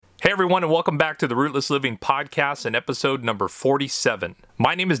Hey everyone, and welcome back to the Rootless Living Podcast and episode number 47.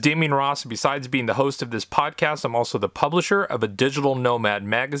 My name is Damian Ross, and besides being the host of this podcast, I'm also the publisher of a digital nomad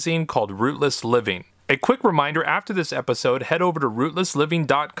magazine called Rootless Living. A quick reminder, after this episode, head over to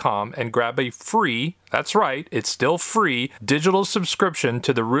rootlessliving.com and grab a free, that's right, it's still free, digital subscription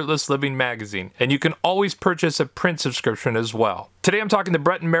to the Rootless Living magazine. And you can always purchase a print subscription as well. Today I'm talking to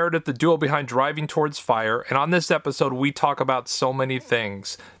Brett and Meredith, the duo behind Driving Towards Fire, and on this episode we talk about so many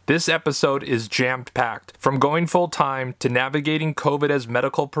things. This episode is jam-packed, from going full-time to navigating COVID as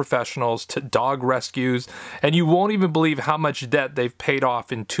medical professionals to dog rescues, and you won't even believe how much debt they've paid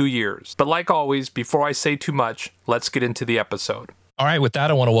off in 2 years. But like always, before I say too much, let's get into the episode. All right, with that,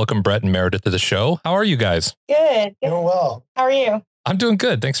 I want to welcome Brett and Meredith to the show. How are you guys? Good. Doing well. How are you? I'm doing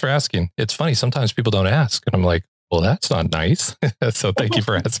good. Thanks for asking. It's funny, sometimes people don't ask, and I'm like, well, that's not nice. So thank you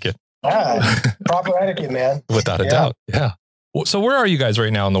for asking. Proper etiquette, man. Without a doubt. Yeah. So where are you guys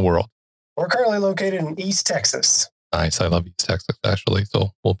right now in the world? We're currently located in East Texas. Nice. I love East Texas, actually. So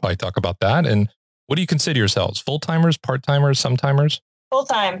we'll probably talk about that. And what do you consider yourselves? Full-timers, part-timers, some-timers?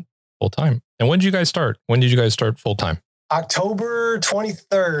 Full-time. Full-time. And when did you guys start? When did you guys start full-time? October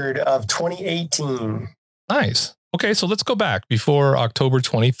 23rd of 2018. Nice. Okay, so let's go back before October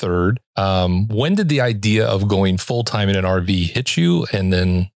 23rd. When did the idea of going full-time in an RV hit you? And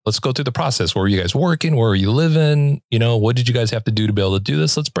then let's go through the process. Where were you guys working? Where were you living? You know, what did you guys have to do to be able to do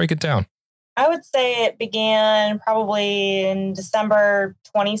this? Let's break it down. I would say it began probably in December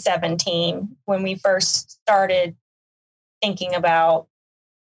 2017 when we first started thinking about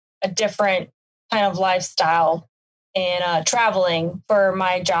a different kind of lifestyle and traveling for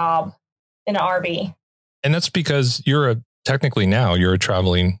my job in an RV. And that's because technically now you're a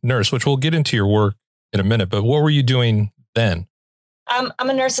traveling nurse, which we'll get into your work in a minute. But what were you doing then? I'm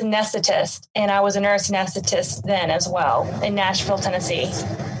a nurse anesthetist, and I was a nurse anesthetist then as well in Nashville, Tennessee.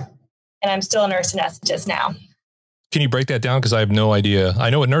 And I'm still a nurse anesthetist now. Can you break that down? Because I have no idea. I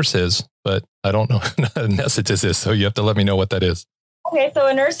know what nurse is, but I don't know what an anesthetist is. So you have to let me know what that is. Okay, so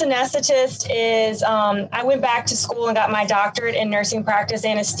a nurse anesthetist is, I went back to school and got my doctorate in nursing practice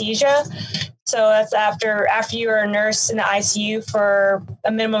anesthesia. So that's after you're a nurse in the ICU for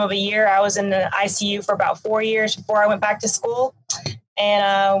a minimum of a year. I was in the ICU for about 4 years before I went back to school,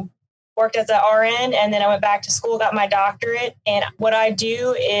 and worked as an RN. And then I went back to school, got my doctorate. And what I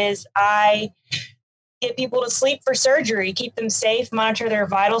do is I get people to sleep for surgery, keep them safe, monitor their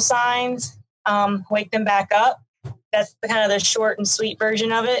vital signs, wake them back up. That's the kind of the short and sweet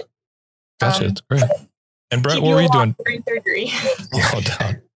version of it. Gotcha. It's great. And Brett, what were you doing? During surgery. Well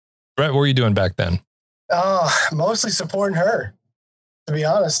done. Brett, what were you doing back then? Mostly supporting her, to be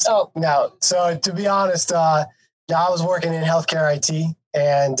honest. Oh, now, so to be honest, now I was working in healthcare IT,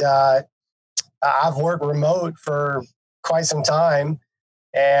 and I've worked remote for quite some time,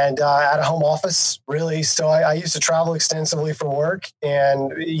 and at a home office, really. So I used to travel extensively for work,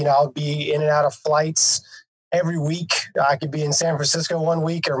 and I would be in and out of flights every week. I could be in San Francisco one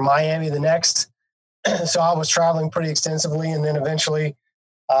week or Miami the next. So I was traveling pretty extensively, and then eventually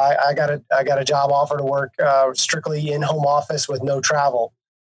I got a job offer to work strictly in home office with no travel.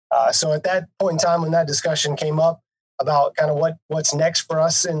 So at that point in time, when that discussion came up about kind of what's next for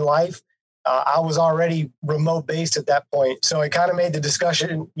us in life, I was already remote based at that point. So it kind of made the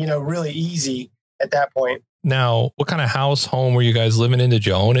discussion, really easy at that point. Now, what kind of home were you guys living in? Did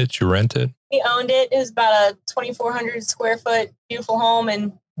you own it? Did you rent it? We owned it. It was about a 2,400 square foot beautiful home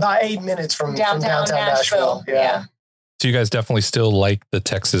in about 8 minutes from downtown Nashville. Yeah. So you guys definitely still like the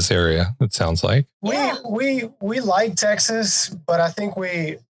Texas area, it sounds like. We like Texas, but I think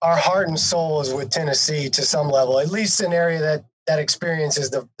our heart and soul is with Tennessee to some level, at least an area that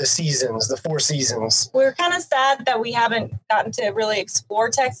experiences the seasons, the 4 seasons. We're kind of sad that we haven't gotten to really explore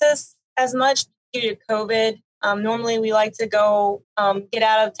Texas as much due to COVID. Normally we like to go get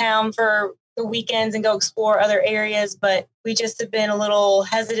out of town for the weekends and go explore other areas, but we just have been a little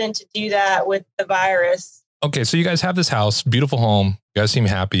hesitant to do that with the virus. Okay, so you guys have this house, beautiful home. You guys seem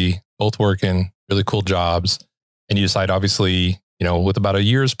happy, both working, really cool jobs. And you decide, obviously, with about a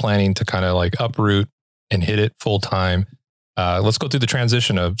year's planning to kind of like uproot and hit it full time. Let's go through the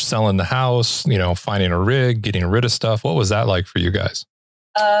transition of selling the house, finding a rig, getting rid of stuff. What was that like for you guys?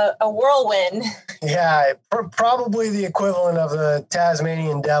 A whirlwind. Yeah, probably the equivalent of the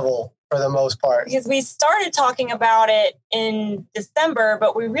Tasmanian devil for the most part. Because we started talking about it in December,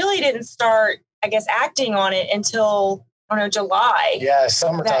 but we really didn't start, acting on it until, July. Yeah,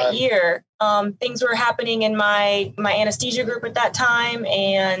 summertime. That year. Things were happening in my anesthesia group at that time,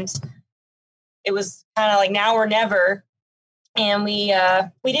 and it was kind of like now or never. And we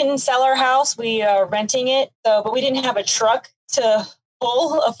didn't sell our house. We are renting it, but we didn't have a truck to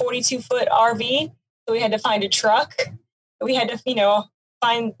pull a 42-foot RV. So we had to find a truck. We had to,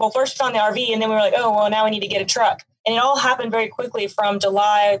 first found the RV, and then we were like, oh, well, now we need to get a truck. And it all happened very quickly from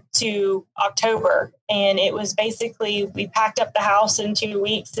July to October. And it was basically, we packed up the house in 2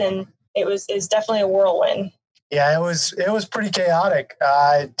 weeks, and it was definitely a whirlwind. Yeah, it was pretty chaotic,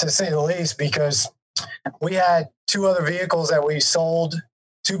 to say the least, because we had 2 other vehicles that we sold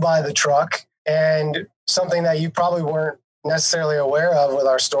to buy the truck. And something that you probably weren't necessarily aware of with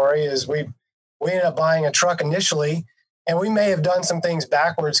our story is we ended up buying a truck initially, and we may have done some things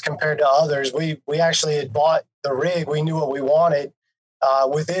backwards compared to others. We actually had bought the rig. We knew what we wanted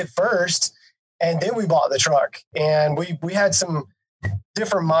with it first, and then we bought the truck. And we had some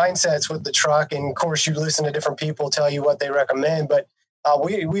different mindsets with the truck. And of course, you listen to different people tell you what they recommend, but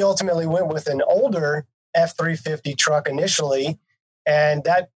we ultimately went with an older F-350 truck initially. And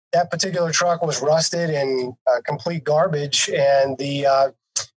that particular truck was rusted and complete garbage. And the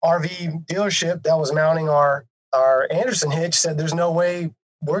RV dealership that was mounting our Anderson hitch said, there's no way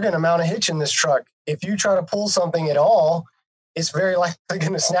we're going to mount a hitch in this truck. If you try to pull something at all, it's very likely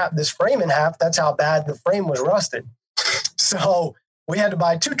going to snap this frame in half. That's how bad the frame was rusted. So we had to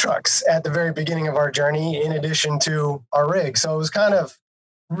buy 2 trucks at the very beginning of our journey in addition to our rig. So it was kind of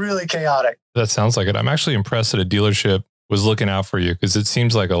really chaotic. That sounds like it. I'm actually impressed that a dealership was looking out for you, because it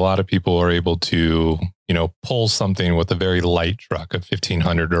seems like a lot of people are able to, pull something with a very light truck, a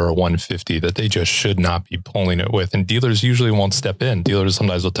 1500 or a 150, that they just should not be pulling it with. And dealers usually won't step in. Dealers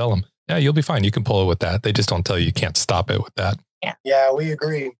sometimes will tell them, yeah, you'll be fine. You can pull it with that. They just don't tell you can't stop it with that. Yeah, we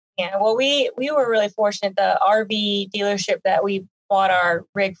agree. Yeah, well, we were really fortunate. The RV dealership that we bought our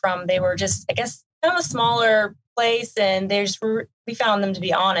rig from, they were just, I guess, kind of a smaller place, and we found them to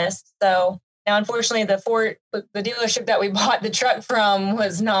be honest. So now, unfortunately, the dealership that we bought the truck from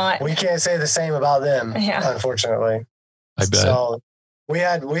was not. We can't say the same about them, unfortunately. I bet. So we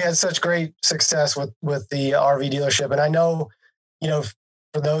had such great success with the RV dealership, and I know,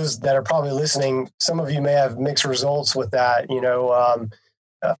 for those that are probably listening, some of you may have mixed results with that.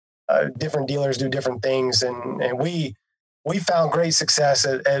 Different dealers do different things, and we found great success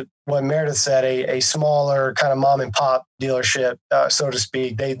at what Meredith said, a smaller kind of mom and pop dealership, so to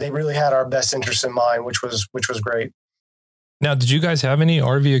speak. They really had our best interest in mind, which was great. Now, did you guys have any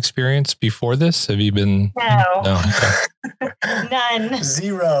RV experience before this? Have you been? No. Okay. None.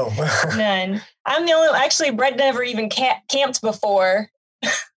 Zero. None. I'm the only. Actually, Brett never even camped before.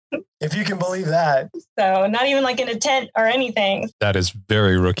 If you can believe that. So not even like in a tent or anything. That is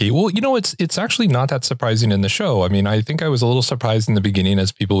very rookie. Well, it's actually not that surprising in the show. I mean, I think I was a little surprised in the beginning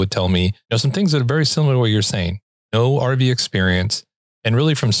as people would tell me, some things that are very similar to what you're saying. No RV experience, and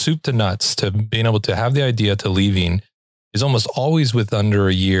really from soup to nuts to being able to have the idea to leaving is almost always with under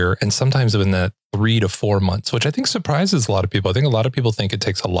a year, and sometimes in that 3 to 4 months, which I think surprises a lot of people. I think a lot of people think it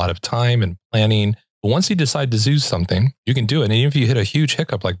takes a lot of time and planning. But once you decide to do something, you can do it. And even if you hit a huge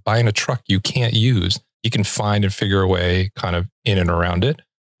hiccup, like buying a truck you can't use, you can find and figure a way kind of in and around it.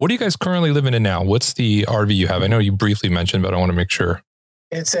 What are you guys currently living in now? What's the RV you have? I know you briefly mentioned, but I want to make sure.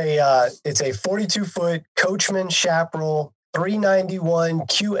 It's a 42-foot Coachman Chaparral 391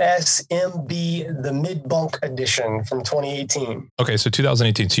 QSMB, the mid-bunk edition from 2018. Okay, so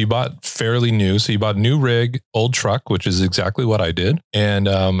 2018. So you bought fairly new. So you bought new rig, old truck, which is exactly what I did. And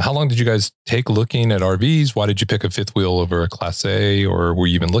how long did you guys take looking at RVs? Why did you pick a fifth wheel over a Class A, or were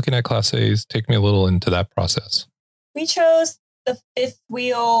you even looking at Class A's? Take me a little into that process. We chose the fifth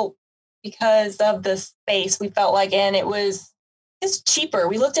wheel because of the space we felt like, and it's cheaper.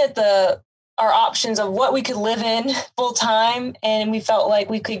 We looked at our options of what we could live in full time, and we felt like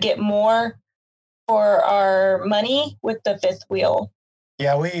we could get more for our money with the fifth wheel.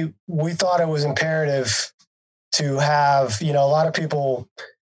 Yeah, we thought it was imperative to have, a lot of people,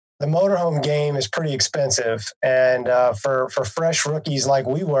 the motorhome game is pretty expensive. And for fresh rookies like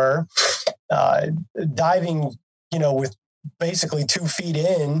we were, diving, with basically 2 feet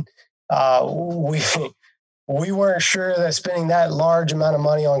in, we weren't sure that spending that large amount of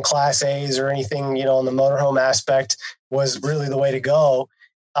money on Class A's or anything, on the motorhome aspect was really the way to go.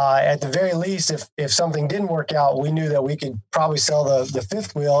 At the very least, if something didn't work out, we knew that we could probably sell the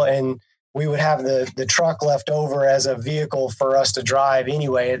fifth wheel, and we would have the truck left over as a vehicle for us to drive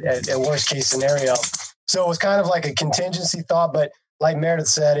anyway, at worst case scenario. So it was kind of like a contingency thought, but like Meredith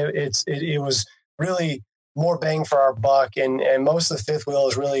said, it was really more bang for our buck, and most of the fifth wheel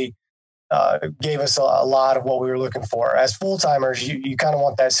is really gave us a lot of what we were looking for. As full-timers, you kind of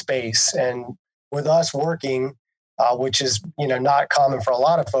want that space. And with us working, which is, not common for a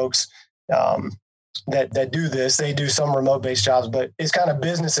lot of folks that do this, they do some remote-based jobs, but it's kind of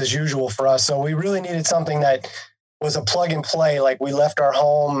business as usual for us. So we really needed something that was a plug and play. Like we left our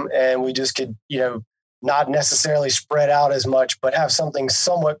home and we just could, not necessarily spread out as much, but have something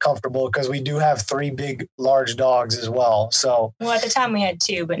somewhat comfortable because we do have 3 big, large dogs as well. So, well, at the time we had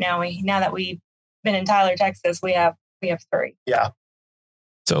 2, but now that we've been in Tyler, Texas, we have 3. Yeah.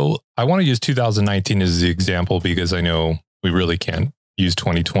 So I want to use 2019 as the example because I know we really can't use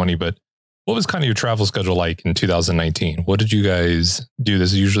 2020, but what was kind of your travel schedule like in 2019? What did you guys do?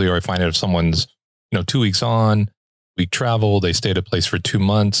 This is usually where I find out if someone's, 2 weeks on, week travel, they stayed at a place for 2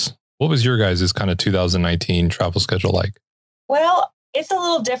 months. What was your guys' kind of 2019 travel schedule like? Well, it's a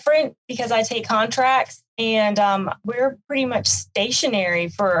little different because I take contracts and we're pretty much stationary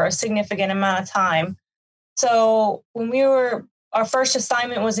for a significant amount of time. So our first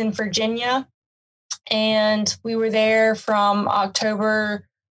assignment was in Virginia, and we were there from October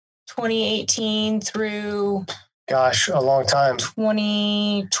 2018 through a long time.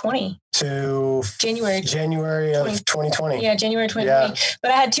 2020 to January of 2020. Yeah, January 2020. Yeah.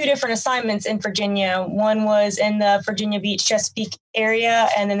 But I had 2 different assignments in Virginia. One was in the Virginia Beach, Chesapeake area,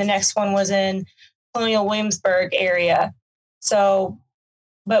 and then the next one was in Colonial Williamsburg area. So,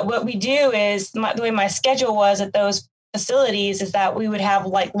 but what we do is the way my schedule was at those facilities is that we would have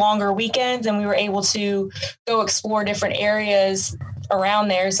like longer weekends, and we were able to go explore different areas around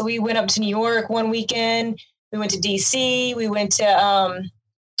there. So we went up to New York one weekend. We went to DC. We went to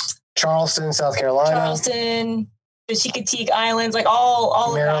Charleston, South Carolina. The Chincoteague Islands, like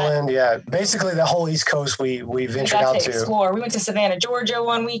all Maryland. Of that. Yeah, basically the whole East Coast we ventured out to explore. We went to Savannah, Georgia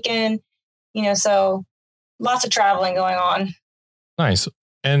one weekend. So lots of traveling going on. Nice.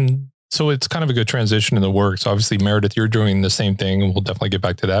 And so it's kind of a good transition in the work. So obviously, Meredith, you're doing the same thing, and we'll definitely get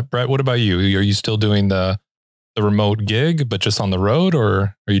back to that. Brett, what about you? Are you still doing the remote gig, but just on the road,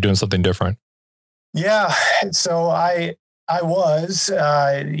 or are you doing something different? Yeah. So I was,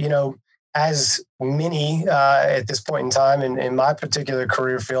 as many at this point in time in my particular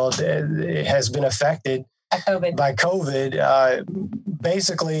career field, it has been affected by COVID.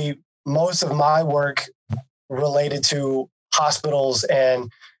 Basically, most of my work related to hospitals and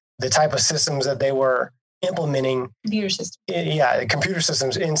the type of systems that they were implementing. Computer systems. Yeah, computer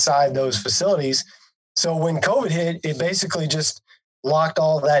systems inside those facilities. So when COVID hit, it basically just locked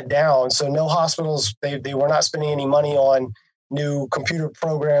all of that down. So no hospitals, they were not spending any money on new computer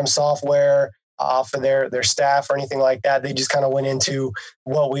program software for their staff or anything like that. They just kind of went into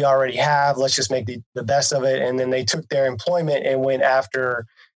what we already have. Let's just make the best of it. And then they took their employment and went after,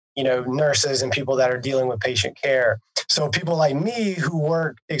 nurses and people that are dealing with patient care. So people like me who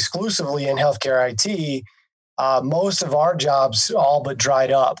work exclusively in healthcare IT, most of our jobs all but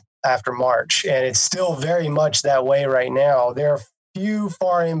dried up after March. And it's still very much that way right now. There are few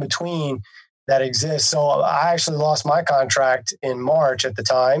far in between that exist. So I actually lost my contract in March at the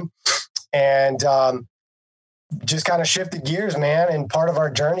time, and just kind of shifted gears, man. And part of our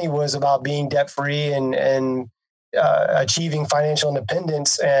journey was about being debt-free and achieving financial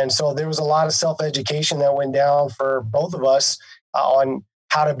independence. And so there was a lot of self-education that went down for both of us on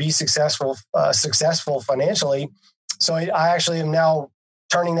how to be successful financially. So I actually am now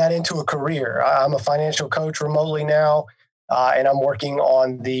turning that into a career. I'm a financial coach remotely now. And I'm working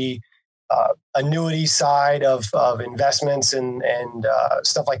on the annuity side of investments and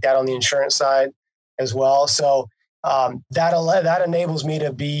stuff like that on the insurance side as well. So that enables me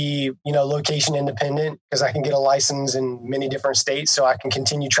to be, location independent because I can get a license in many different states. So I can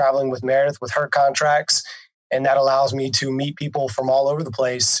continue traveling with Meredith with her contracts. And that allows me to meet people from all over the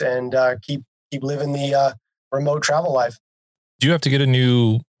place and keep living the remote travel life. Do you have to get a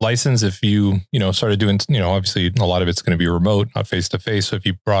new license if you, started doing, obviously a lot of it's going to be remote, not face to face. So if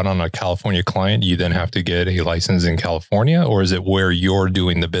you brought on a California client, you then have to get a license in California, or is it where you're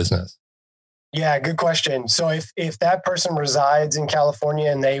doing the business? Yeah, good question. So if that person resides in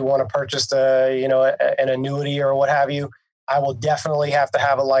California and they want to purchase an annuity or what have you, I will definitely have to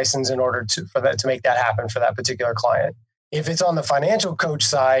have a license in order to make that happen for that particular client. If it's on the financial coach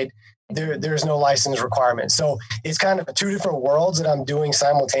side, there's no license requirement. So it's kind of 2 different worlds that I'm doing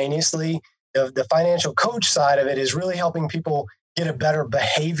simultaneously. The financial coach side of it is really helping people get a better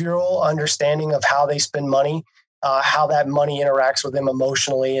behavioral understanding of how they spend money, how that money interacts with them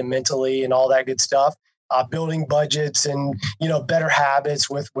emotionally and mentally and all that good stuff, building budgets and, better habits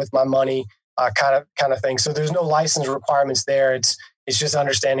with my money, kind of thing. So there's no license requirements there. It's just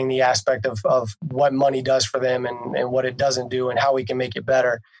understanding the aspect of what money does for them and what it doesn't do and how we can make it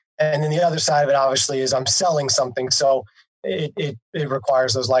better. And then the other side of it, obviously, is I'm selling something. So it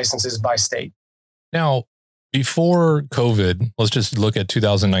requires those licenses by state. Now, before COVID, let's just look at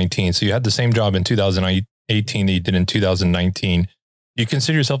 2019. So you had the same job in 2018 that you did in 2019. Do you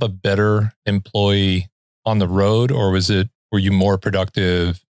consider yourself a better employee on the road, or were you more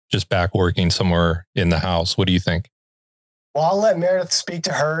productive just back working somewhere in the house? What do you think? Well, I'll let Meredith speak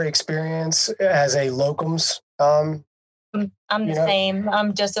to her experience as a locums. I'm the same.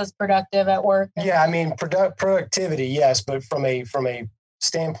 I'm just as productive at work. Yeah, I mean, productivity, yes, but from a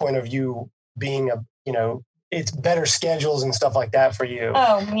standpoint of you being it's better schedules and stuff like that for you.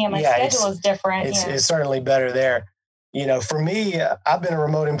 Oh, yeah, my schedule is different. It's certainly better there. For me, I've been a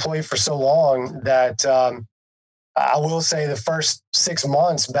remote employee for so long that I will say the first 6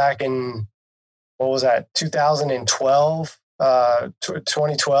 months back in, 2012,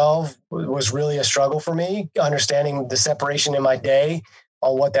 2012 was really a struggle for me, understanding the separation in my day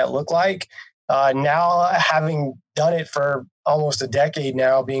on what that looked like. Now, having done it for almost a decade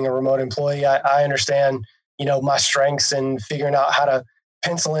now, being a remote employee, I understand, my strengths and figuring out how to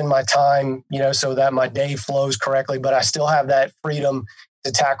pencil in my time, so that my day flows correctly, but I still have that freedom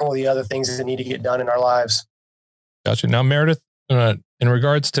to tackle the other things that need to get done in our lives. Gotcha. Now, Meredith, in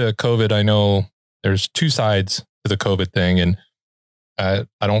regards to COVID, I know there's two sides to the COVID thing, and I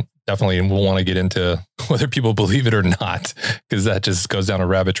don't definitely want to get into whether people believe it or not, because that just goes down a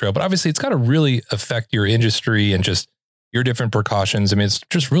rabbit trail. But obviously, it's got to really affect your industry and just your different precautions. I mean, it's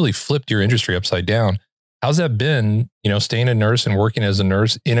just really flipped your industry upside down. How's that been, staying a nurse and working as a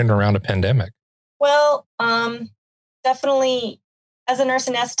nurse in and around a pandemic? Well, definitely as a nurse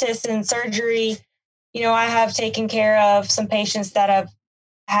anesthetist in surgery, I have taken care of some patients that have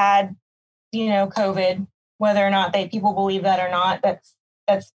had, COVID, whether or not people believe that or not,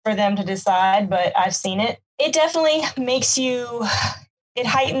 that's for them to decide, but I've seen it. It definitely it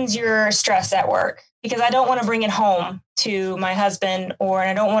heightens your stress at work, because I don't want to bring it home to my husband, and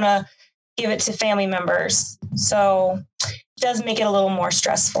I don't want to give it to family members. So it does make it a little more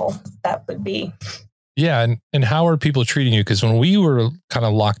stressful. That would be. Yeah. And how are people treating you? Because when we were kind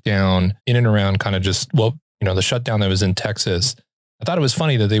of locked down in and around kind of just, the shutdown that was in Texas, I thought it was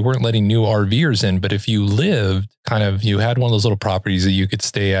funny that they weren't letting new RVers in. But if you lived you had one of those little properties that you could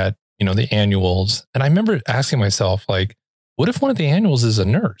stay at, the annuals. And I remember asking myself, what if one of the annuals is a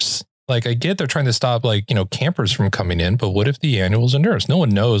nurse? I get they're trying to stop campers from coming in, but what if the annual's a nurse? No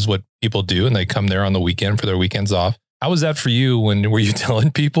one knows what people do, and they come there on the weekend for their weekends off. How was that for you? Were you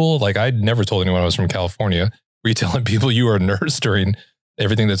telling people, I'd never told anyone I was from California. Were you telling people you were a nurse during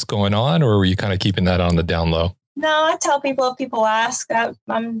everything that's going on, or were you kind of keeping that on the down low? No, I tell people if people ask,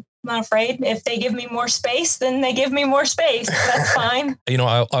 I'm not afraid. If they give me more space, then they give me more space. That's fine.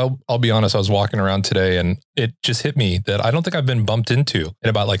 I'll be honest. I was walking around today and it just hit me that I don't think I've been bumped into in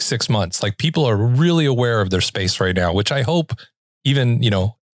about 6 months. People are really aware of their space right now, which I hope even,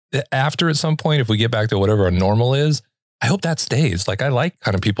 after at some point, if we get back to whatever a normal is, I hope that stays. I like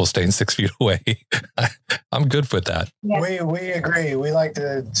kind of people staying 6 feet away. I'm good with that. Yeah. We agree. We like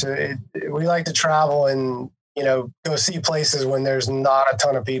to travel and, go see places when there's not a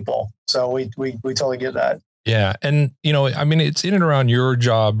ton of people. So we totally get that. Yeah. And, it's in and around your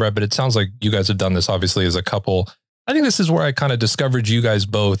job, Brett, but it sounds like you guys have done this obviously as a couple. I think this is where I kind of discovered you guys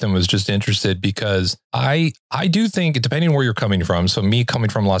both and was just interested, because I do think, depending on where you're coming from, so me coming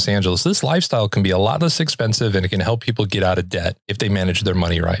from Los Angeles, this lifestyle can be a lot less expensive and it can help people get out of debt if they manage their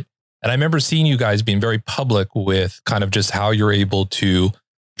money right. And I remember seeing you guys being very public with kind of just how you're able to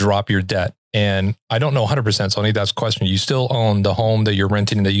drop your debt. And I don't know 100%, so I need to ask a question. You still own the home that you're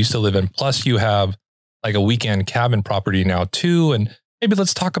renting and that you still live in, plus you have a weekend cabin property now too. And maybe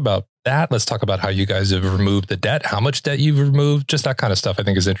let's talk about that. Let's talk about how you guys have removed the debt, how much debt you've removed, just that kind of stuff I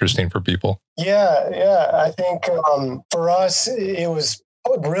think is interesting for people. Yeah. I think for us, it was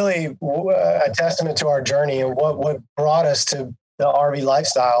really a testament to our journey and what brought us to the RV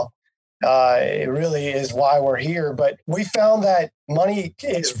lifestyle. It really is why we're here. But we found that money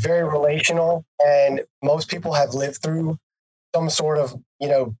is very relational, and most people have lived through some sort of,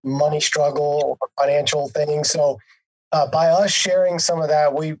 money struggle or financial thing. So by us sharing some of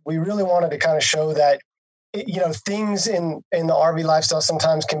that, we really wanted to kind of show that, things in the RV lifestyle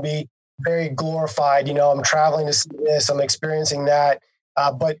sometimes can be very glorified. I'm traveling to see this, I'm experiencing that.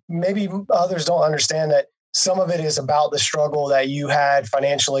 But maybe others don't understand that some of it is about the struggle that you had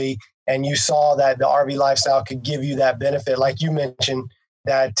financially, and you saw that the RV lifestyle could give you that benefit. Like you mentioned,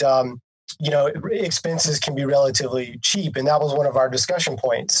 that, expenses can be relatively cheap. And that was one of our discussion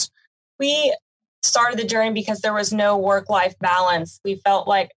points. We started the journey because there was no work-life balance. We felt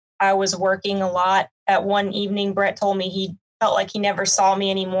like I was working a lot. At one evening, Brett told me he felt like he never saw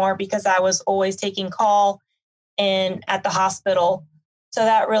me anymore because I was always taking call and at the hospital. So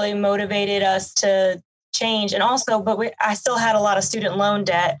that really motivated us to change. And also, I still had a lot of student loan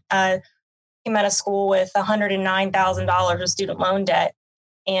debt. I came out of school with $109,000 of student loan debt.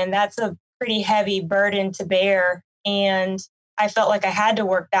 And that's a pretty heavy burden to bear. And I felt like I had to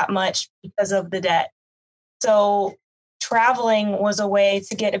work that much because of the debt. So traveling was a way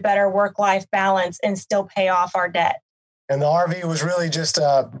to get a better work-life balance and still pay off our debt. And the RV was really just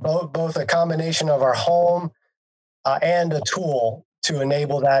both a combination of our home and a tool to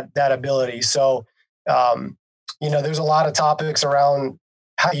enable that ability. So, there's a lot of topics around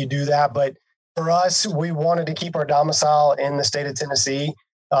how you do that. But for us, we wanted to keep our domicile in the state of Tennessee.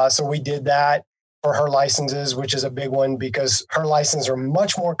 So we did that for her licenses, which is a big one because her licenses are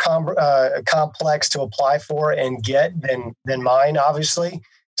much more complex to apply for and get than mine, obviously.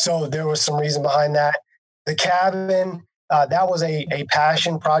 So there was some reason behind that. The cabin, that was a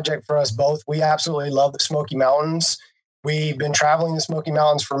passion project for us both. We absolutely love the Smoky Mountains. We've been traveling the Smoky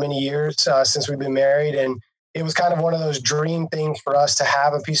Mountains for many years since we've been married. And it was kind of one of those dream things for us to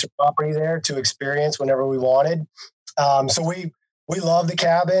have a piece of property there to experience whenever we wanted. So we love the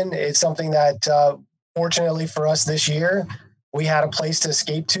cabin. It's something that, fortunately for us this year, we had a place to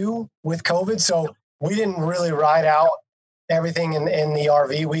escape to with COVID. So we didn't really ride out everything in the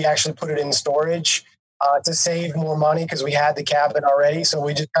RV. We actually put it in storage to save more money because we had the cabin already. So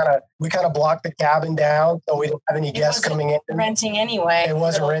we just kind of blocked the cabin down so we didn't have any guests coming in. Renting anyway. It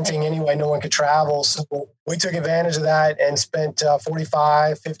wasn't renting anyway. No one could travel. So we took advantage of that and spent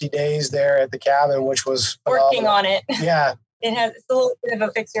 45, 50 days there at the cabin, which was phenomenal. Working on it. Yeah. It's a little bit of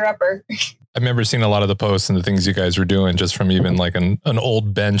a fixer-upper. I remember seeing a lot of the posts and the things you guys were doing just from even like an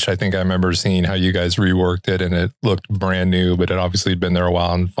old bench. I think I remember seeing how you guys reworked it and it looked brand new, but it obviously had been there a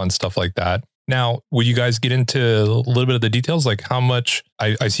while and fun stuff like that. Now, will you guys get into a little bit of the details? Like how much,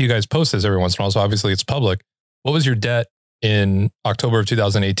 I see you guys post this every once in a while, so obviously it's public. What was your debt in October of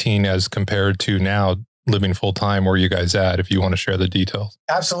 2018 as compared to now living full time? Where are you guys at, if you want to share the details?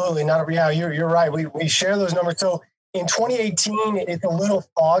 Absolutely. You're right. We share those numbers. So in 2018, it's a little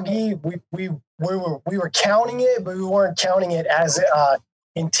foggy. We were counting it, but we weren't counting it as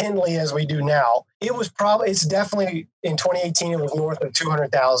intently as we do now. It's definitely in 2018, it was north of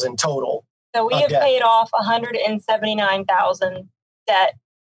 200,000 total. So we have paid off 179,000 debt.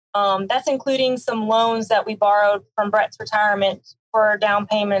 That's including some loans that we borrowed from Brett's retirement for down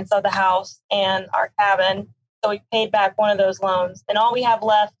payments of the house and our cabin. So we paid back one of those loans. And all we have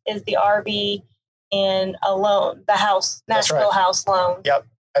left is the RV and a loan, the house, Nashville house loan. Yep,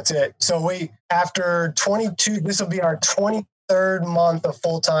 that's it. So after 22, this will be our 23rd month of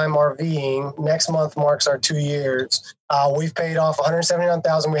full-time RVing. Next month marks our 2 years. We've paid off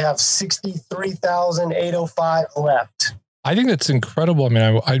 179,000. We have 63,805 left. I think that's incredible.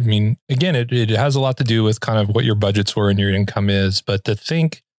 I mean, again, it has a lot to do with kind of what your budgets were and your income is, but to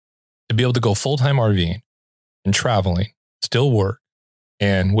be able to go full-time RVing and traveling, still work,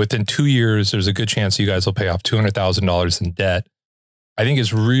 and within 2 years, there's a good chance you guys will pay off $200,000 in debt, I think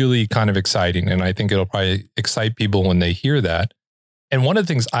is really kind of exciting. And I think it'll probably excite people when they hear that. And one of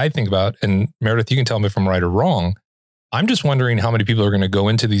the things I think about, and Meredith, you can tell me if I'm right or wrong, I'm just wondering how many people are going to go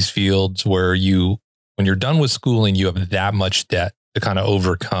into these fields where when you're done with schooling, you have that much debt to kind of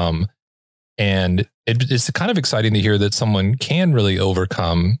overcome. And it's kind of exciting to hear that someone can really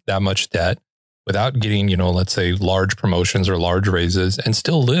overcome that much debt without getting, let's say large promotions or large raises and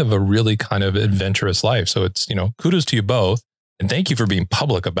still live a really kind of adventurous life. So it's, kudos to you both. And thank you for being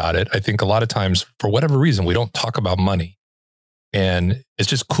public about it. I think a lot of times, for whatever reason, we don't talk about money. And it's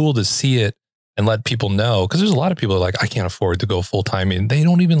just cool to see it and let people know, because there's a lot of people like, I can't afford to go full time, and they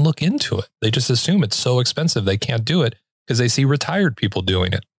don't even look into it. They just assume it's so expensive they can't do it because they see retired people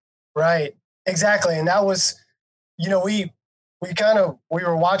doing it. Right. Exactly. And that was, we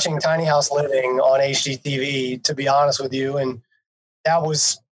were watching Tiny House Living on HGTV, to be honest with you. And that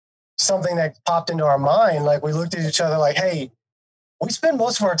was something that popped into our mind. Like we looked at each other like, hey, we spend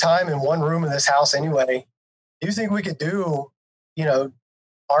most of our time in one room in this house anyway. Do you think we could do,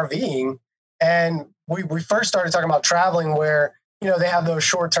 RVing? And we first started talking about traveling where, they have those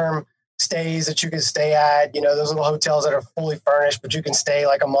short-term stays that you can stay at, those little hotels that are fully furnished, but you can stay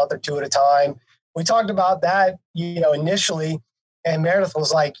like a month or two at a time. We talked about that, initially. And Meredith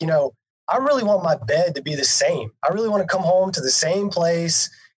was like, I really want my bed to be the same. I really want to come home to the same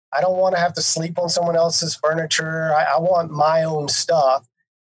place. I don't want to have to sleep on someone else's furniture. I want my own stuff.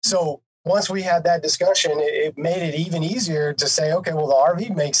 So once we had that discussion, it made it even easier to say, okay, well, the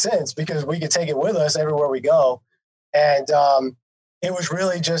RV makes sense because we could take it with us everywhere we go. And it was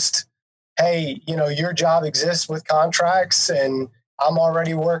really just, hey, your job exists with contracts and I'm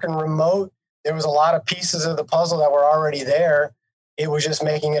already working remote. There was a lot of pieces of the puzzle that were already there. It was just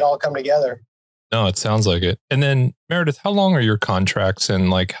making it all come together. No, it sounds like it. And then Meredith, how long are your contracts and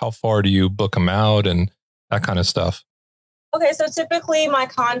like how far do you book them out and that kind of stuff? Okay, so typically my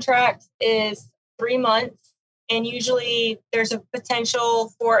contract is 3 months, and usually there's a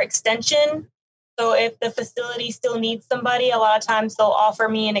potential for extension. So if the facility still needs somebody, a lot of times they'll offer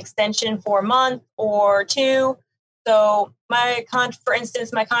me an extension for a month or two. So for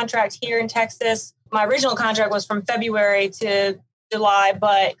instance, my contract here in Texas, my original contract was from February to July,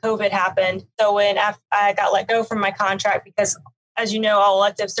 but COVID happened. So when I got let go from my contract, because as you know, all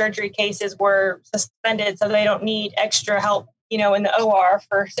elective surgery cases were suspended, so they don't need extra help, in the OR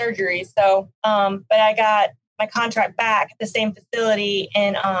for surgery. So, but I got my contract back at the same facility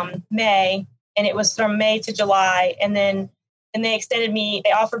in May, and it was from May to July, and they extended me.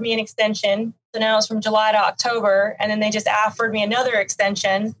 They offered me an extension, so now it's from July to October, and then they just offered me another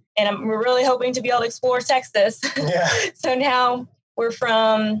extension, and we're really hoping to be able to explore Texas. Yeah. So now we're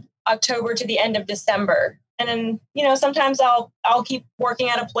from October to the end of December. And then, sometimes I'll keep working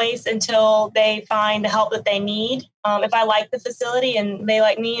at a place until they find the help that they need. If I like the facility and they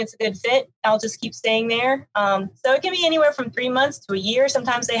like me, it's a good fit, I'll just keep staying there. So it can be anywhere from 3 months to a year.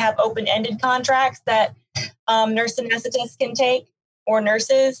 Sometimes they have open-ended contracts that nurse anesthetists can take, or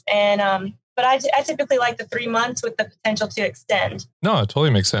nurses. And but I typically like the 3 months with the potential to extend. No, it totally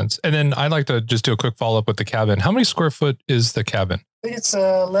makes sense. And then I'd like to just do a quick follow-up with the cabin. How many square foot is the cabin? I think it's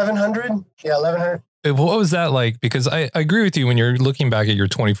 1,100. Yeah, 1,100. What was that like? Because I agree with you when you're looking back at your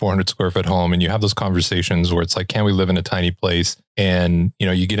 2,400 square foot home and you have those conversations where it's like, can we live in a tiny place? And,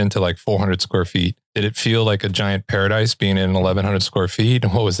 you get into like 400 square feet. Did it feel like a giant paradise being in 1,100 square feet?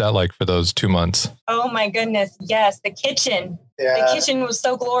 And what was that like for those 2 months? Oh my goodness. Yes. The kitchen. Yeah. The kitchen was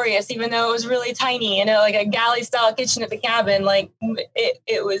so glorious, even though it was really tiny, and like a galley style kitchen at the cabin. Like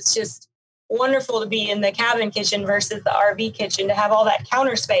it was just wonderful to be in the cabin kitchen versus the RV kitchen, to have all that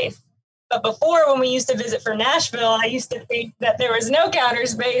counter space. But before, when we used to visit for Nashville, I used to think that there was no counter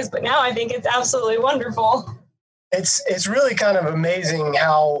space, but now I think it's absolutely wonderful. It's really kind of amazing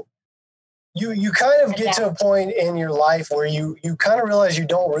how you kind of get to a point in your life where you kind of realize you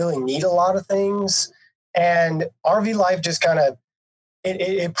don't really need a lot of things. And RV life just kind of,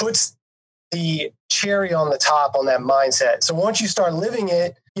 it puts the cherry on the top on that mindset. So once you start living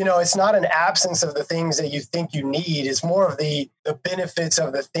it, it's not an absence of the things that you think you need. It's more of the benefits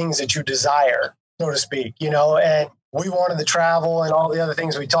of the things that you desire, so to speak, and we wanted to travel and all the other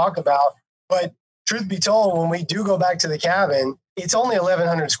things we talked about. But truth be told, when we do go back to the cabin, it's only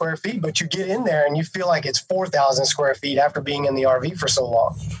 1,100 square feet, but you get in there and you feel like it's 4,000 square feet after being in the RV for so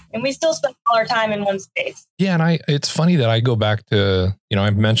long. And we still spend all our time in one space. Yeah. And it's funny that I go back to,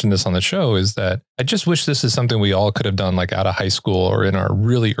 I've mentioned this on the show, is that I just wish this is something we all could have done like out of high school or in our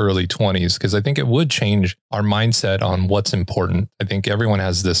really early 20s, because I think it would change our mindset on what's important. I think everyone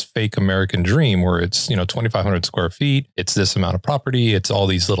has this fake American dream where it's, 2,500 square feet. It's this amount of property. It's all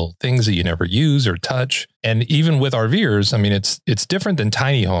these little things that you never use or touch. And even with RVers, I mean, it's different than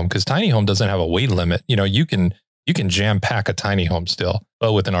tiny home, because tiny home doesn't have a weight limit. You can jam pack a tiny home still,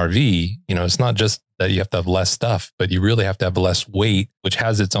 but with an RV, it's not just that you have to have less stuff, but you really have to have less weight, which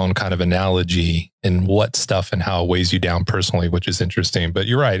has its own kind of analogy in what stuff and how it weighs you down personally, which is interesting. But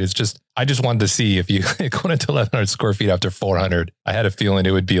you're right. I just wanted to see if you going into 1,100 square feet after 400, I had a feeling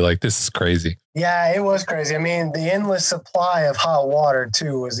it would be like, this is crazy. Yeah, it was crazy. I mean, the endless supply of hot water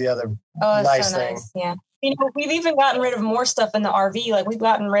too was the other nice thing. Yeah. We've even gotten rid of more stuff in the RV. Like, we've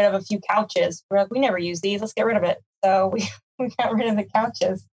gotten rid of a few couches. We're like, we never use these. Let's get rid of it. So we got rid of the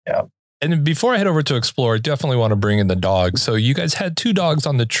couches. Yeah. And before I head over to Explore, I definitely want to bring in the dogs. So you guys had 2 dogs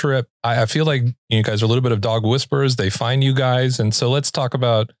on the trip. I feel like you guys are a little bit of dog whisperers. They find you guys. And so let's talk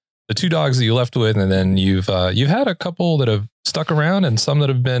about the 2 dogs that you left with. And then you've had a couple that have stuck around and some that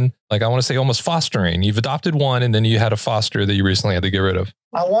have been, like, I want to say almost fostering. You've adopted one and then you had a foster that you recently had to get rid of.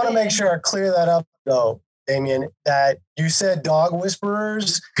 I want to make sure I clear that up though, Damien, that you said dog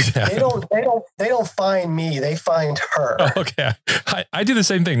whisperers. Yeah. They don't find me. They find her. Oh, okay. I do the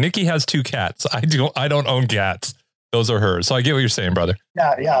same thing. Nikki has 2 cats. I don't own cats. Those are hers. So I get what you're saying, brother.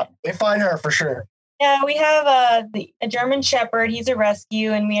 Yeah. They find her for sure. Yeah, we have a German Shepherd. He's a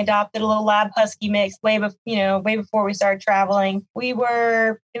rescue, and we adopted a little Lab Husky mix way before we started traveling.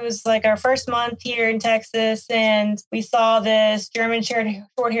 It was like our first month here in Texas, and we saw this German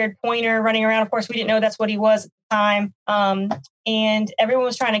short-haired pointer running around. Of course, we didn't know that's what he was at the time. And everyone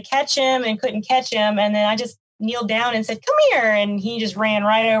was trying to catch him and couldn't catch him. And then I just kneeled down and said, "Come here." And he just ran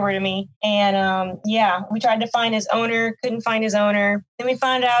right over to me. And we tried to find his owner, couldn't find his owner. Then we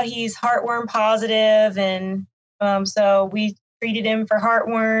found out he's heartworm positive. And so we treated him for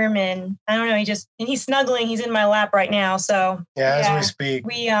heartworm, and I don't know, he's snuggling. He's in my lap right now. So as we speak,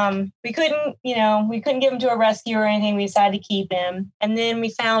 we couldn't give him to a rescue or anything. We decided to keep him. And then we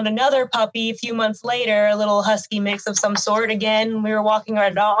found another puppy a few months later, a little husky mix of some sort. Again, we were walking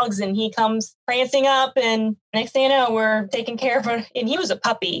our dogs and he comes prancing up, and next thing you know, we're taking care of and he was a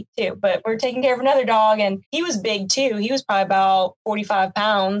puppy too, but we're taking care of another dog, and he was big too. He was probably about 45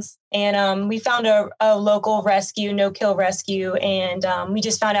 pounds. And we found a local rescue, no-kill rescue, and we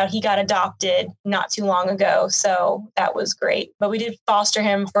just found out he got adopted not too long ago. So that was great. But we did foster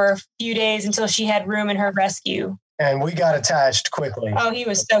him for a few days until she had room in her rescue. And we got attached quickly. Oh, he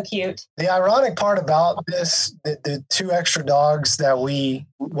was so cute. The ironic part about this, the two extra dogs that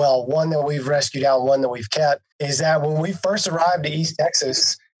one that we've rescued out, one that we've kept, is that when we first arrived to East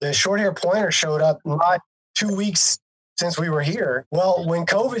Texas, the short-hair pointer showed up not 2 weeks since we were here. Well, when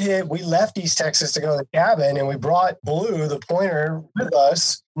COVID hit, we left East Texas to go to the cabin, and we brought Blue, the pointer, with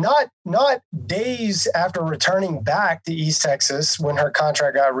us. Not days after returning back to East Texas when her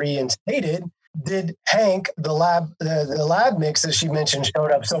contract got reinstated, did Hank, the lab mix that she mentioned,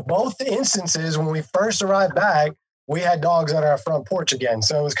 showed up. So both instances, when we first arrived back, we had dogs on our front porch again.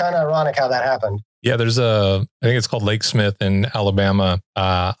 So it was kind of ironic how that happened. Yeah, there's I think it's called Lake Smith in Alabama.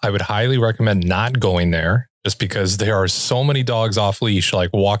 I would highly recommend not going there just because there are so many dogs off leash, like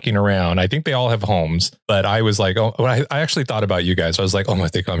walking around. I think they all have homes, but I was like, I actually thought about you guys. I was like,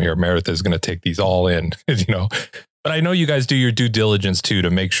 if they come here, Meredith is going to take these all in, But I know you guys do your due diligence too, to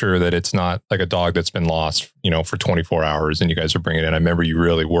make sure that it's not like a dog that's been lost, for 24 hours and you guys are bringing it in. I remember you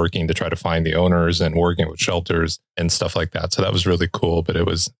really working to try to find the owners and working with shelters and stuff like that. So that was really cool, but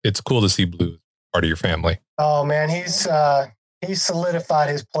it's cool to see Blue part of your family. Oh man, he's solidified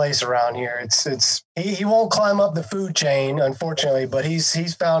his place around here. He won't climb up the food chain, unfortunately, but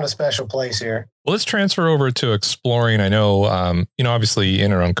he's found a special place here. Well, let's transfer over to exploring. I know, obviously in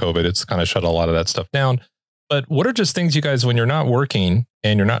and around COVID, it's kind of shut a lot of that stuff down. But what are just things you guys, when you're not working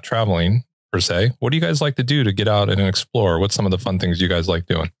and you're not traveling per se, what do you guys like to do to get out and explore? What's some of the fun things you guys like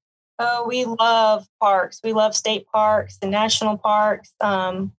doing? Oh, we love parks. We love state parks and national parks.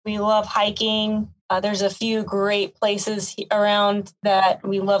 We love hiking. There's a few great places around that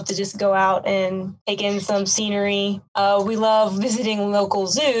we love to just go out and take in some scenery. We love visiting local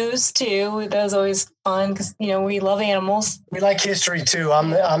zoos too. That's always fun because, we love animals. We like history too. I'm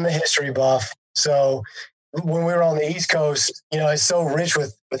the history buff. So when we were on the East Coast, it's so rich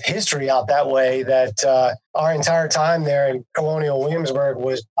with history out that way that our entire time there in Colonial Williamsburg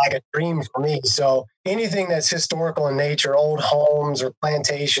was like a dream for me. So anything that's historical in nature, old homes or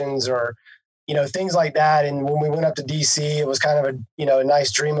plantations or, things like that. And when we went up to DC, it was kind of a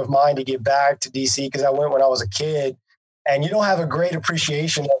nice dream of mine to get back to DC because I went when I was a kid. And you don't have a great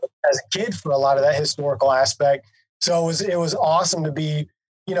appreciation of it as a kid for a lot of that historical aspect. So it was awesome to be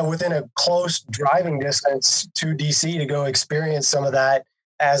within a close driving distance to DC to go experience some of that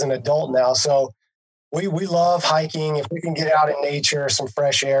as an adult now. So we love hiking. If we can get out in nature, some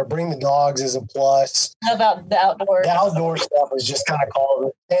fresh air, bring the dogs is a plus. How about the outdoors? The outdoor stuff is just kind of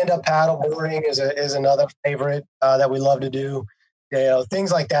called stand-up paddle boarding is another favorite that we love to do.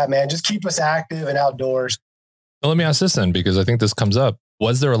 Things like that, man. Just keep us active and outdoors. Well, let me ask this then, because I think this comes up.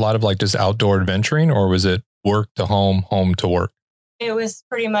 Was there a lot of just outdoor adventuring, or was it work to home, home to work? It was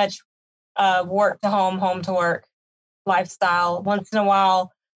pretty much work to home, home to work lifestyle. Once in a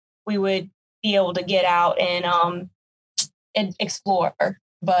while, we would be able to get out and explore.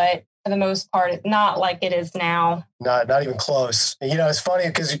 But for the most part, it's not like it is now. Not even close. It's funny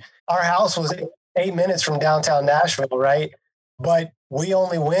because our house was 8 minutes from downtown Nashville, right? But we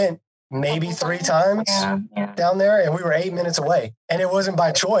only went maybe 3 times down there, and we were 8 minutes away. And it wasn't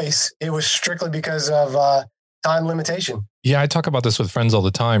by choice. It was strictly because of time limitation. Yeah, I talk about this with friends all the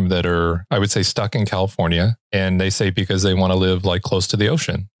time that are, I would say, stuck in California. And they say because they want to live close to the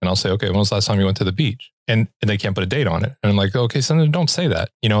ocean. And I'll say, okay, when was the last time you went to the beach? And they can't put a date on it. And I'm like, okay, so don't say that.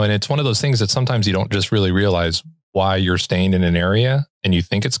 And it's one of those things that sometimes you don't just really realize why you're staying in an area and you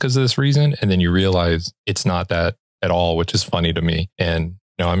think it's because of this reason. And then you realize it's not that at all, which is funny to me. And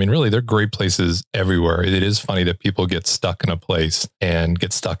really, there are great places everywhere. It is funny that people get stuck in a place and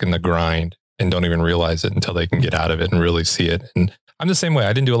get stuck in the grind and don't even realize it until they can get out of it and really see it. And I'm the same way.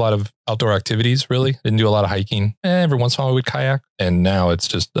 I didn't do a lot of outdoor activities, really. Didn't do a lot of hiking. Every once in a while, we would kayak. And now it's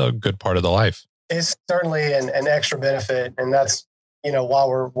just a good part of the life. It's certainly an extra benefit. And that's, while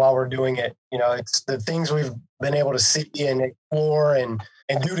we're doing it, it's the things we've been able to see and explore and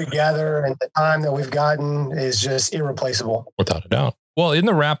do together. And the time that we've gotten is just irreplaceable. Without a doubt. Well, in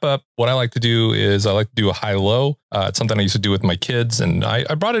the wrap up, what I like to do is I like to do a high-low. It's something I used to do with my kids. And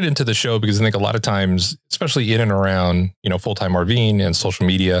I brought it into the show because I think a lot of times, especially in and around, full-time RVing and social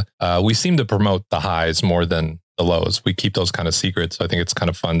media, we seem to promote the highs more than the lows. We keep those kind of secrets. So I think it's kind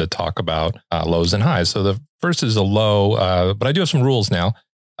of fun to talk about lows and highs. So the first is a low, but I do have some rules now.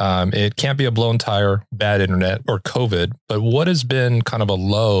 It can't be a blown tire, bad internet, or COVID. But what has been kind of a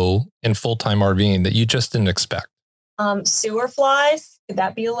low in full-time RVing that you just didn't expect? Sewer flies. Could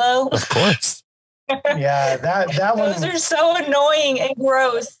that be a low? Of course. Yeah, that one. Those are so annoying and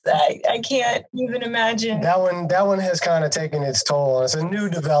gross. I can't even imagine. That one has kind of taken its toll on us. A new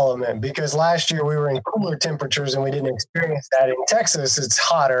development, because last year we were in cooler temperatures and we didn't experience that. In Texas, it's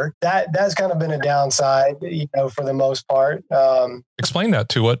hotter. That's kind of been a downside, for the most part. Explain that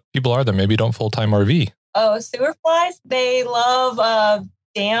to what people are that maybe don't full-time RV. Oh, sewer flies. They love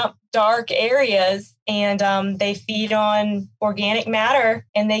damp, dark areas, and they feed on organic matter,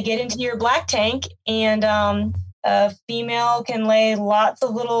 and they get into your black tank, and a female can lay lots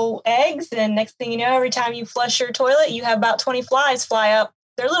of little eggs, and next thing you know, every time you flush your toilet, you have about 20 flies fly up.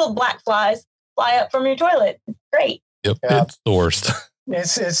 They're little black flies fly up from your toilet. It's great. Yep, yeah. It's the worst.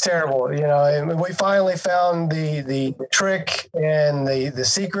 It's terrible, and we finally found the trick and the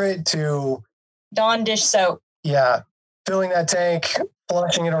secret to Dawn dish soap. Yeah, filling that tank,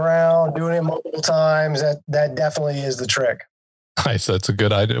 flushing it around, doing it multiple times. That definitely is the trick. Nice. That's a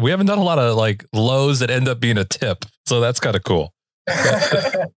good idea. We haven't done a lot of like lows that end up being a tip. So that's kind of cool.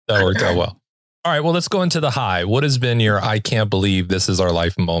 That worked out well. All right. Well, let's go into the high. What has been your, I can't believe this is our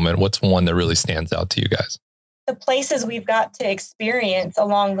life moment? What's one that really stands out to you guys? The places we've got to experience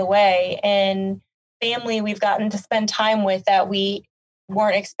along the way, and family we've gotten to spend time with that we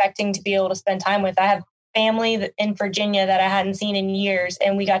weren't expecting to be able to spend time with. I have family in Virginia that I hadn't seen in years,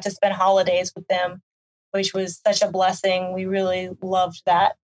 and we got to spend holidays with them, which was such a blessing. We really loved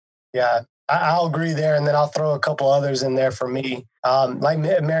that. Yeah, I'll agree there. And then I'll throw a couple others in there for me. Like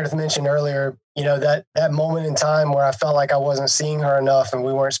Meredith mentioned earlier, that moment in time where I felt like I wasn't seeing her enough and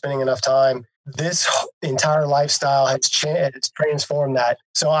we weren't spending enough time. This entire lifestyle has transformed that.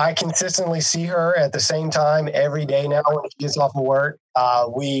 So I consistently see her at the same time every day now when she gets off of work.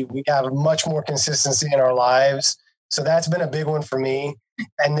 We have much more consistency in our lives. So that's been a big one for me.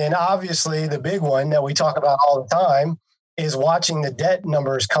 And then obviously the big one that we talk about all the time is watching the debt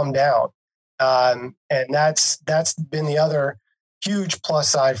numbers come down. And that's been the other huge plus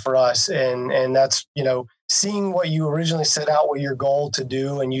side for us. And that's, seeing what you originally set out with your goal to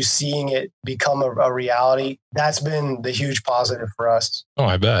do and you seeing it become a reality, that's been the huge positive for us. Oh,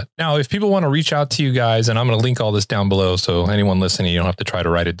 I bet. Now, if people want to reach out to you guys, and I'm going to link all this down below, so anyone listening, you don't have to try to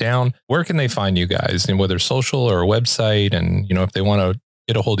write it down. Where can they find you guys? And whether social or a website, and, if they want to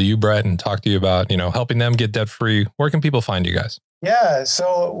get a hold of you, Brett, and talk to you about, helping them get debt free, where can people find you guys? Yeah,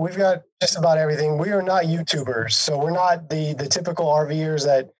 so we've got just about everything. We are not YouTubers, so we're not the typical RVers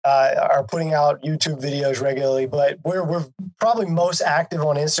that are putting out YouTube videos regularly, but we're probably most active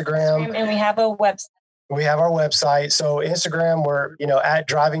on Instagram. And we have a website. We have our website. So Instagram, we're, at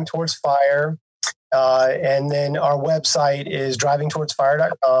Driving Towards Fire. And then our website is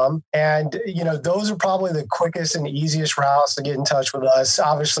drivingtowardsfire.com. And, those are probably the quickest and easiest routes to get in touch with us.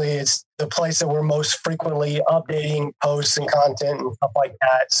 Obviously, it's the place that we're most frequently updating posts and content and stuff like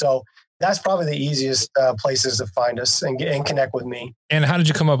that. So that's probably the easiest places to find us and connect with me. And how did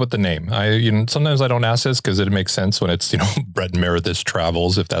you come up with the name? Sometimes I don't ask this because it makes sense when it's, Brett and Meredith's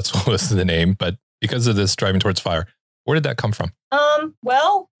Travels, if that's what was the name. But because of this Driving Towards Fire, where did that come from?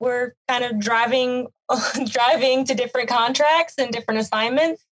 Well, we're kind of driving to different contracts and different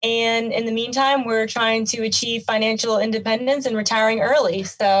assignments. And in the meantime, we're trying to achieve financial independence and retiring early.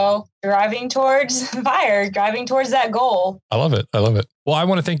 So driving towards fire, driving towards that goal. I love it. Well, I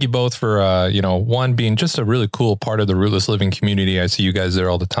want to thank you both for, one, being just a really cool part of the Rootless Living community. I see you guys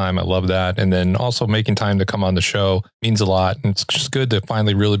there all the time. I love that. And then also making time to come on the show means a lot. And it's just good to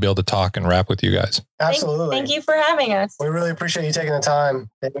finally really be able to talk and rap with you guys. Absolutely. Thank you for having us. We really appreciate you taking the time.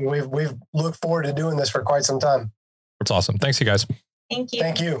 We've looked forward to doing this for quite some time. It's awesome. Thanks, you guys. Thank you.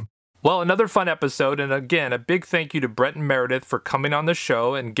 Thank you. Well, another fun episode, and again, a big thank you to Brett and Meredith for coming on the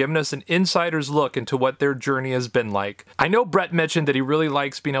show and giving us an insider's look into what their journey has been like. I know Brett mentioned that he really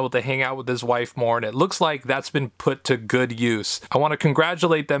likes being able to hang out with his wife more, and it looks like that's been put to good use. I want to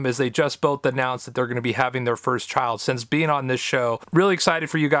congratulate them as they just both announced that they're going to be having their first child since being on this show. Really excited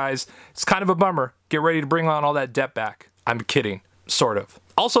for you guys. It's kind of a bummer. Get ready to bring on all that debt back. I'm kidding. sort of.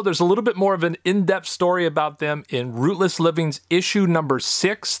 Also, there's a little bit more of an in-depth story about them in Rootless Living's issue number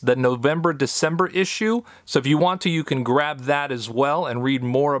 6, the November-December issue. So if you want to, you can grab that as well and read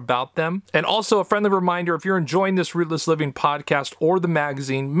more about them. And also a friendly reminder, if you're enjoying this Rootless Living podcast or the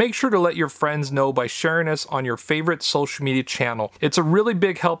magazine, make sure to let your friends know by sharing us on your favorite social media channel. It's a really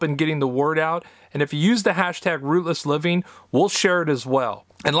big help in getting the word out. And if you use the hashtag Rootless Living, we'll share it as well.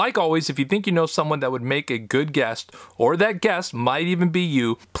 And like always, if you think you know someone that would make a good guest, or that guest might even be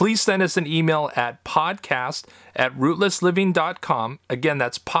you, please send us an email at podcast@rootlessliving.com. Again,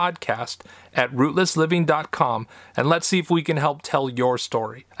 that's podcast@rootlessliving.com. And let's see if we can help tell your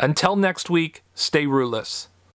story. Until next week, stay rootless.